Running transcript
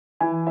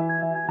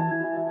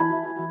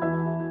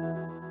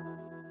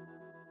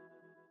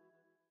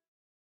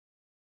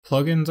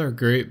Plugins are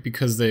great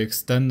because they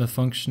extend the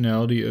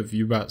functionality of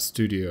Ubot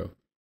Studio,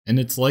 and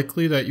it's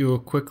likely that you will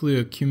quickly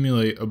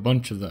accumulate a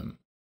bunch of them.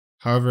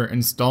 However,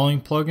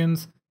 installing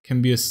plugins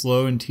can be a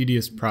slow and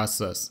tedious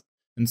process,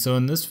 and so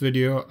in this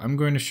video, I'm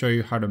going to show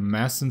you how to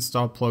mass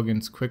install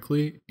plugins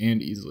quickly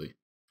and easily.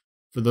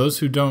 For those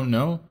who don't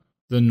know,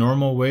 the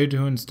normal way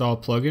to install a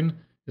plugin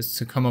is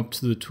to come up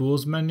to the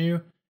Tools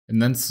menu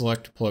and then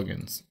select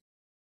Plugins.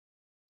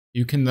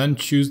 You can then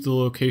choose the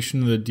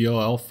location of the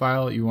DLL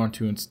file you want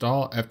to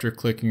install after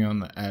clicking on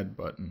the Add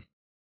button.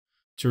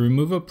 To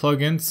remove a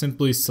plugin,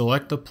 simply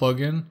select the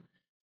plugin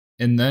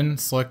and then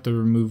select the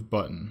Remove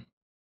button.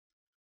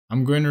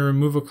 I'm going to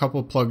remove a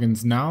couple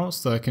plugins now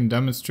so I can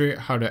demonstrate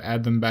how to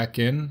add them back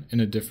in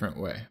a different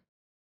way.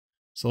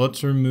 So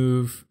let's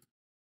remove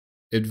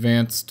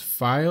Advanced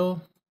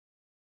File,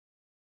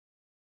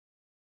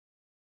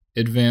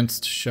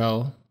 Advanced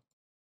Shell,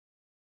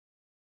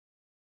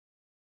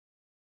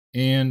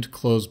 and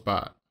Close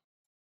Bot.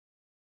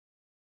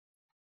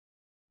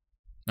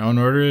 Now in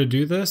order to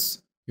do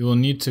this, you will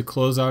need to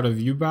close out of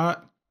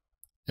Ubot,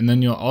 and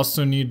then you'll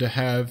also need to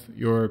have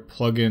your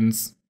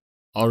plugins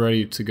all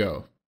ready to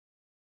go.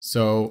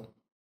 So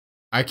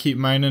I keep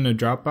mine in a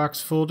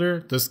Dropbox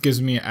folder. This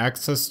gives me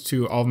access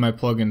to all of my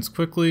plugins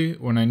quickly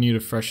when I need a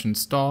fresh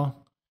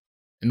install.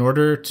 In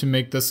order to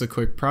make this a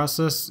quick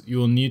process, you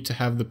will need to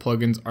have the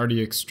plugins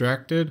already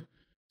extracted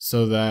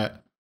so that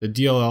the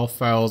DLL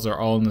files are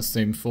all in the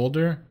same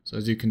folder. So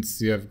as you can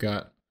see, I've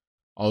got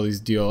all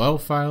these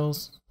DLL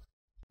files.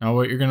 Now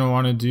what you're going to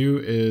want to do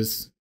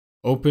is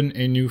open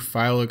a new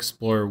File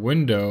Explorer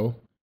window,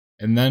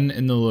 and then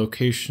in the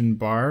location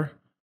bar,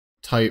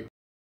 type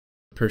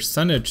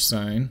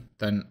 %,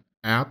 then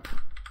app,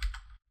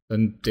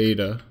 then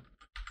data,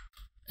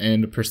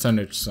 and a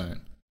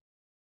 %.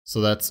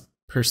 So that's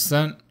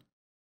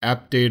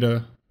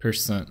 %appdata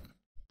 %.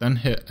 Then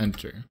hit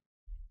enter.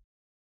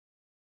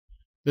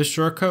 This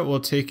shortcut will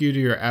take you to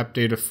your app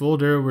data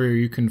folder where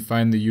you can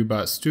find the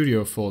Ubot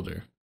Studio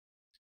folder.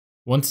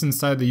 Once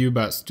inside the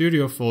Ubot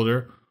Studio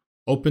folder,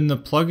 open the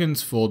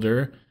plugins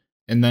folder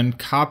and then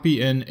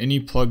copy in any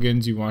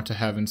plugins you want to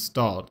have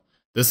installed.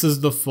 This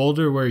is the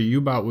folder where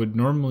Ubot would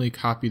normally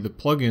copy the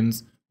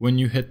plugins when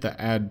you hit the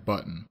add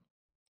button.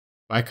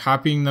 By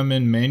copying them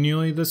in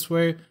manually this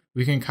way,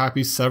 we can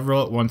copy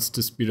several at once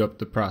to speed up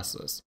the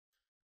process.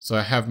 So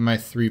I have my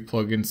 3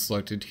 plugins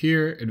selected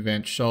here,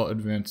 Advanced Shell,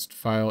 Advanced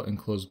File, and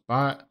Close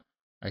Bot.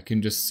 I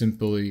can just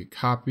simply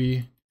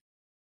copy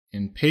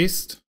and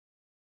paste,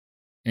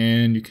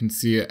 and you can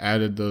see it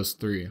added those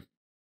 3.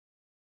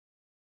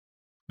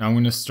 Now I'm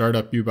going to start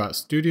up Ubot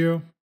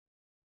Studio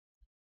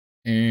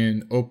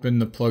and open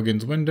the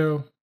plugins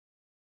window.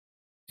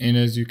 And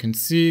as you can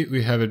see,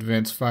 we have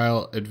Advanced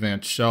File,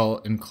 Advanced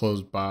Shell, and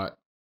Close Bot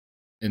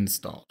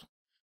installed.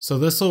 So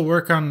this will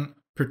work on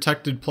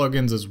protected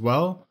plugins as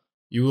well.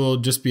 You will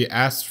just be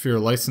asked for your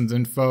license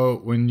info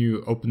when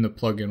you open the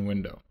plugin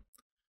window.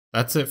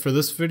 That's it for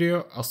this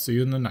video. I'll see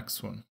you in the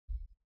next one.